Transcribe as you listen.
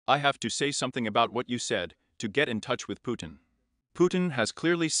I have to say something about what you said, to get in touch with Putin. Putin has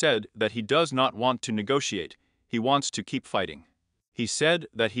clearly said that he does not want to negotiate, he wants to keep fighting. He said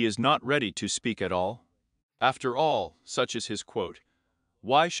that he is not ready to speak at all. After all, such is his quote.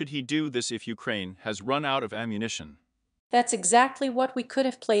 Why should he do this if Ukraine has run out of ammunition? That's exactly what we could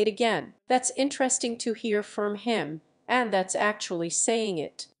have played again. That's interesting to hear from him, and that's actually saying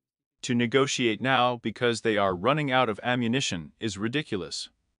it. To negotiate now because they are running out of ammunition is ridiculous.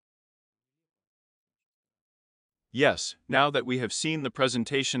 Yes, now that we have seen the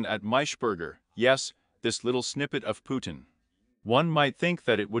presentation at Maischberger, yes, this little snippet of Putin. One might think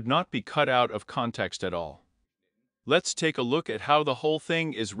that it would not be cut out of context at all. Let's take a look at how the whole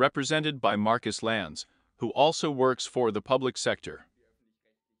thing is represented by Markus LANZ, who also works for the public sector.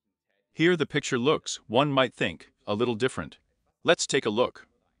 Here the picture looks, one might think, a little different. Let's take a look.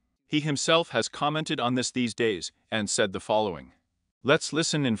 He himself has commented on this these days and said the following. Let's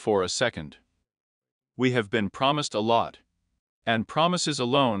listen in for a second. We have been promised a lot. And promises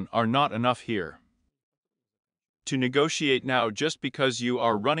alone are not enough here. To negotiate now just because you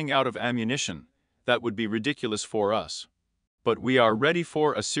are running out of ammunition, that would be ridiculous for us. But we are ready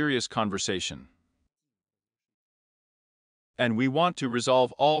for a serious conversation. And we want to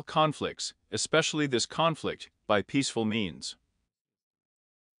resolve all conflicts, especially this conflict, by peaceful means.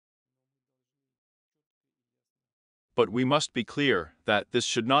 But we must be clear that this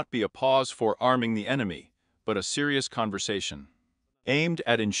should not be a pause for arming the enemy, but a serious conversation aimed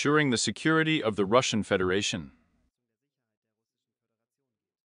at ensuring the security of the Russian Federation.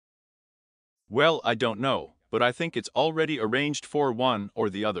 Well, I don't know, but I think it's already arranged for one or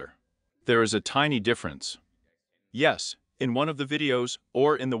the other. There is a tiny difference. Yes, in one of the videos,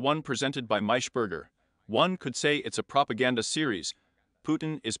 or in the one presented by Maischberger, one could say it's a propaganda series.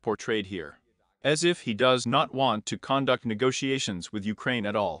 Putin is portrayed here as if he does not want to conduct negotiations with Ukraine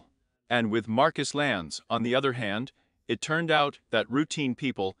at all. And with Markus LANZ, on the other hand, it turned out that routine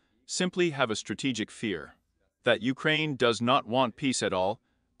people simply have a strategic fear that Ukraine does not want peace at all,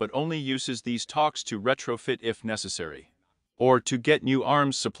 but only uses these talks to retrofit if necessary, or to get new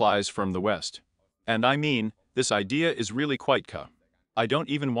arms supplies from the West. And I mean, this idea is really quite I don't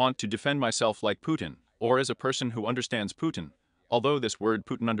even want to defend myself like Putin, or as a person who understands Putin, although this word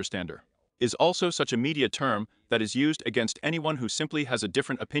Putin understander is also such a media term that is used against anyone who simply has a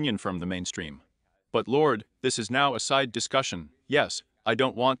different opinion from the mainstream. But Lord, this is now a side discussion. Yes, I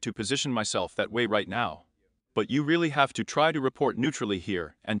don't want to position myself that way right now. But you really have to try to report neutrally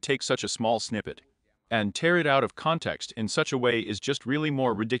here and take such a small snippet and tear it out of context in such a way is just really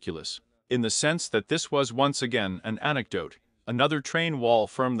more ridiculous, in the sense that this was once again an anecdote, another train wall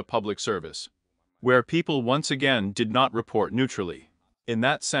from the public service, where people once again did not report neutrally. In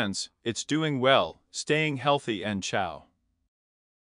that sense, it's doing well, staying healthy and ciao.